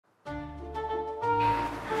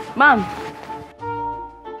Mom.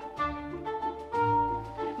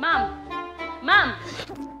 Mom. Mom.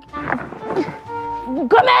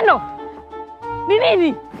 Gomeno. Ni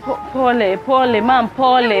nini? Pole, mom,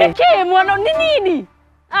 pole. Okay, mwana ni nini?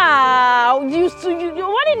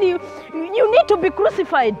 You need to be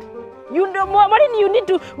crucified. You need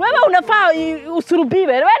to wewe unafaa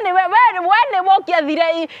usurubiwe. Wewe wokia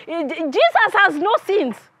dhire. Jesus has no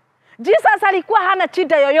sins. Jesus alikuwa hana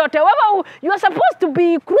shida yoyote. Wewe you are supposed to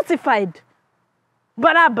be crucified.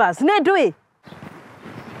 Barabbas, nedui.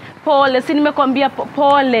 Pole, si nimekwambia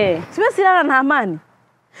pole. Siwezi lala na amani.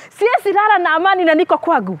 Siwezi lala na amani na niko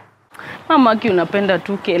kwangu. Mama aki unapenda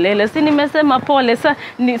tu kelele. Si nimesema pole.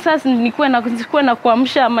 Sasa nikuwe na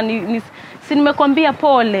kuamsha ama si nimekwambia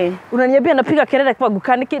pole. Unaniambia napiga kelele kwangu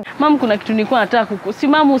kaniki. Mama kuna kitu nilikuwa nataka si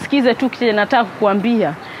mama usikize tu kile nataka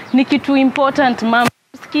kukuambia. Ni kitu important mama.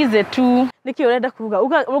 Usikize tu. Niki unaenda kuuga.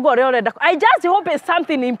 Uga unaenda. I just hope it's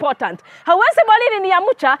something important. Hawezi mwalini ni ya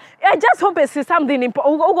mucha. I just hope it's something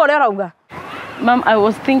important. Uga unaenda. Mom, I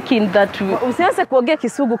was thinking that usianze kuongea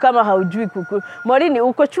Kisugu kama haujui kuku. Mwalini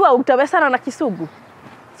ukochua utawezana na Kisugu.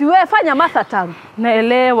 Siwe fanya mother tongue.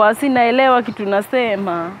 Naelewa, sinaelewa kitu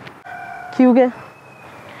nasema. Kiuge.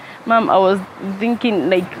 Mom, I was thinking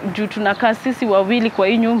like juu tunakaa sisi wawili kwa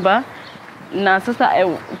hii nyumba na sasa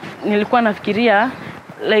nilikuwa nafikiria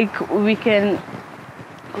like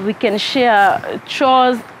we can share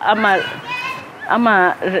chores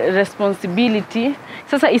ama responsibility.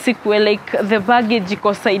 Sasa isikuwe like the baggage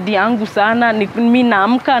iko side yangu sana. Mimi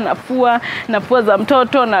naamka nafua za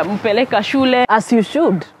mtoto na mpeleka shule as you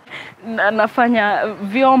should. Nafanya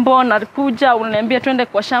vyombo na kuja unaniambia twende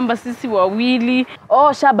kwa shamba sisi wawili.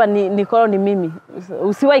 Oh, shamba ni mimi.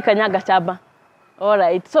 Usiwahi kanyaga shamba.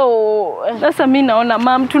 Alright. So sasa mimi naona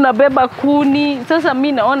mom tunabeba kuni. Sasa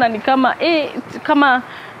mimi naona ni kama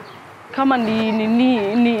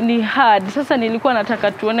ni hard. Sasa nilikuwa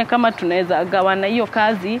nataka tuone kama tunaweza gawana hiyo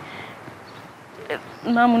kazi.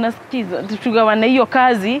 Mama unasikiza tugawane hiyo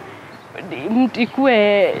kazi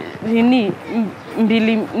ikue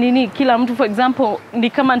mbili kila mtu. For example ni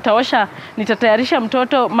kama nitatayarisha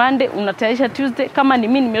mtoto Monday, unatayarisha Tuesday. Kama ni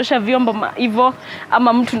mimi nimeosha vyombo hivyo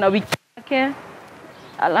ama mtu na wiki yake.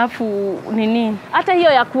 Alafu hata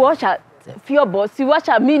hiyo ya kuosha vyombo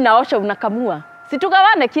siwacha mimi naosha unakamua.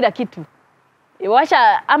 Situgawane kila kitu.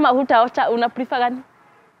 Washa ama hutaosha una prefer gani?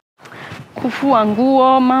 Kufua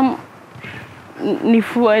nguo mam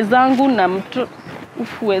nifue zangu na mtu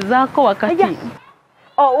ufue zako wakati.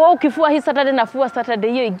 Wewe ukifua hii Saturday nafua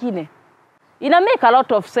Saturday hiyo ingine. Ina make a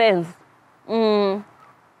lot of sense.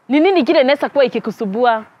 Ni nini kile inaweza kuwa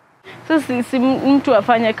ikikusubua? Sasa si mtu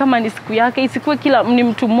afanye kama ni siku yake, isikuwe ni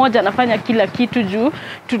mtu mmoja anafanya kila kitu juu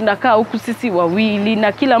tunakaa huku sisi wawili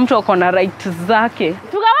na kila mtu ako na rights zake.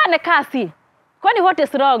 Tugawane kazi. Kwani what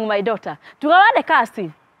is wrong my daughter? Tugawane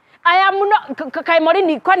kazi. I am not kai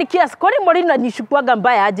Morini kwani Morini anishukwaga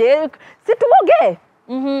mbaya aje? Si tumoge.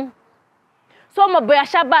 So mambo ya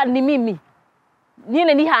shamba ni mimi.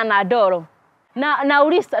 Nini ni hana doro. Na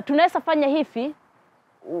ulisa tunaweza fanya hivi.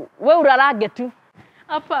 Wewe urarage tu.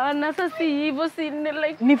 Hapana, sasa si hivyo si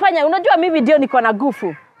like nifanya unajua mimi ndio niko na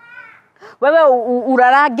nguvu. Wewe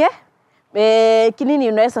urarage kinini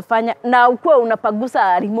unaweza fanya na ukue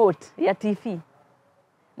unapagusa remote ya TV.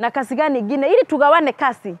 Na kazi gani nyingine ili tugawane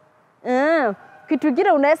kazi. Kitu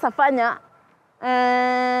kingine unaweza fanya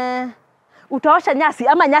utaosha nyasi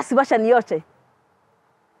ama nyasi washa nioshe.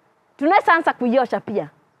 Tunaweza anza kuiosha pia.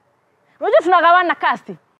 Unajua tunagawana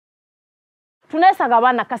kazi. Tunaweza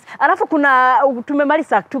gawana kazi. Alafu kuna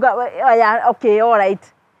tumemaliza okay, all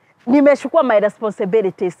right. Nimechukua my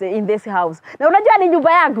responsibilities in this house. Na unajua ni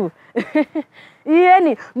nyumba yangu.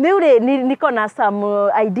 Yaani niko na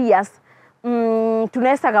some ideas.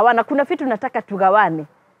 Tunaweza gawana. Kuna vitu nataka tugawane.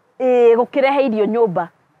 Ukirehe hiyo nyumba.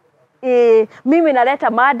 Mimi naleta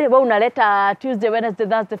Monday, wewe unaleta Tuesday, Wednesday,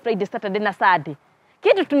 Thursday, Friday, Saturday na Sunday.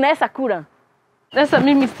 Kitu tunaweza kula. Sasa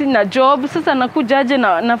mimi sina job, sasa nakujaje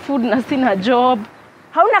na food na sina job.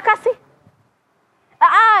 Hauna kazi?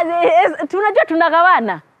 Tunajua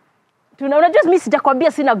tunagawana. Unajua mimi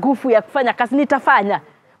sijakwambia sina nguvu ya kufanya kazi, nitafanya.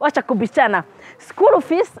 Wacha kubichana. School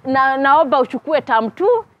fees naomba uchukue term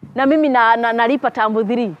 2 na mimi nalipa term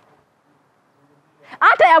 3.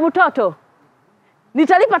 Hata ya mtoto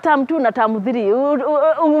nitalipa term 2 na term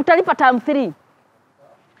 3. Utalipa term 3.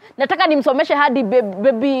 Nataka nimsomeshe hadi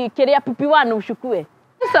baby career pipi 1 ushukue.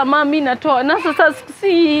 Sasa mami natoa na sasa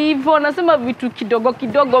si hivyo nasema vitu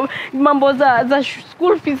kidogo mambo za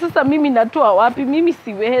school fees. Sasa mimi natoa wapi? Mimi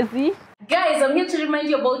siwezi. Guys, I'm here to remind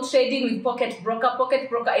you about trading with Pocket Broker. Pocket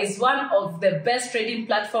Broker is one of the best trading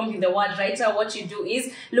platforms in the world right now. What you do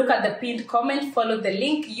is look at the pinned comment, follow the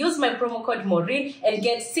link, use my promo code Maureen and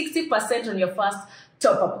get 60% on your first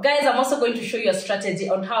top up. Guys, I'm also going to show you a strategy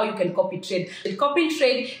on how you can copy trade. The copy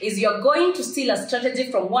trade is you're going to steal a strategy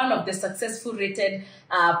from one of the successful rated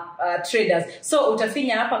traders. So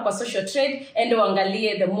utafinya hapa kwa social trade and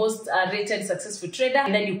uangalie the most rated successful trader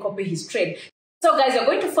and then you copy his trade. So guys, you're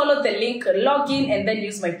going to follow the link, log in and then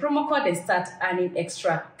use my promo code and start earning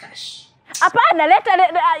extra cash. Hapana, leta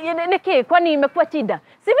niki kwani imekuwa shida.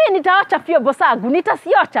 Sivi nitaacha vyombo zangu,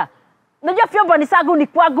 nitasiacha. Najua vyombo ni zangu ni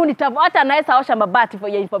kwangu, nitaacha naweza osha mabati for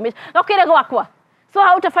your information. Ukile gwakwa. So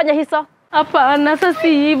hautafanya hizo? Hapana, sasa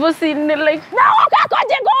hivyo si like na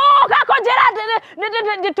ukakonjera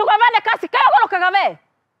tugawane kasi kayo golo kagame.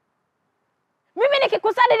 Mimi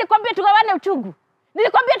nikikusani nilikwambia tugawane uchungu.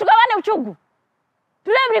 Nilikwambia tugawane uchungu.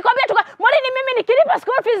 Nilikwambia Mwalimu mimi nikilipa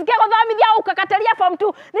school fees keko dhambi ya ukakatalia form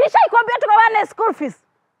 2. Nilishakwambia tugawane school fees.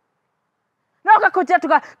 Na ukakuja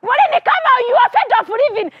Mwalimu kama you are fed of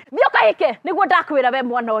living bioka hike niguo ndakwira we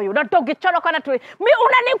mwana uyu na tungichoroka na tu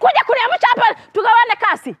unanikuja kuniamsha hapa tugawane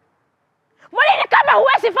kasi. Mwalimu kama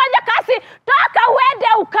huwezi fanya kasi toka uende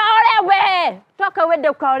ukaolewe. Toka uende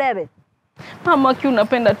ukaolewe. Mama ki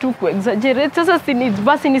unapenda tu kuexaggerate. Sasa si ni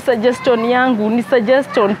basi ni suggestion yangu, ni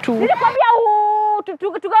suggestion tu. Nilikwambia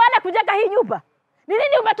tugawane kujenga hii nyumba. Ni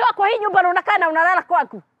nini umetoa kwa hii nyumba na unakaa na unalala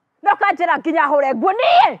kwako? Na ukajira kinya hore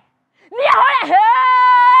gunie. Ni hore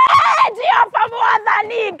Jehova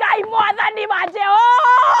mwathani Ngai mwathani wa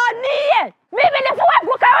nie. Mimi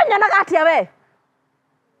nifuwe kukaonya na gatia we.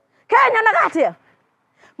 Kenya na gatia.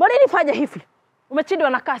 Mwalimu fanya hivi. Umechindwa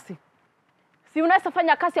na kasi. Si unaweza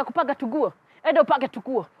fanya kasi ya kupaga tuguo. Enda upage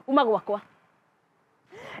tuguo. Umago wako.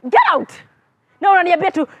 Get out. Na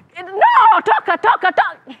unaniambia tu no toka.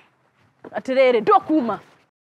 Atirere dokuma.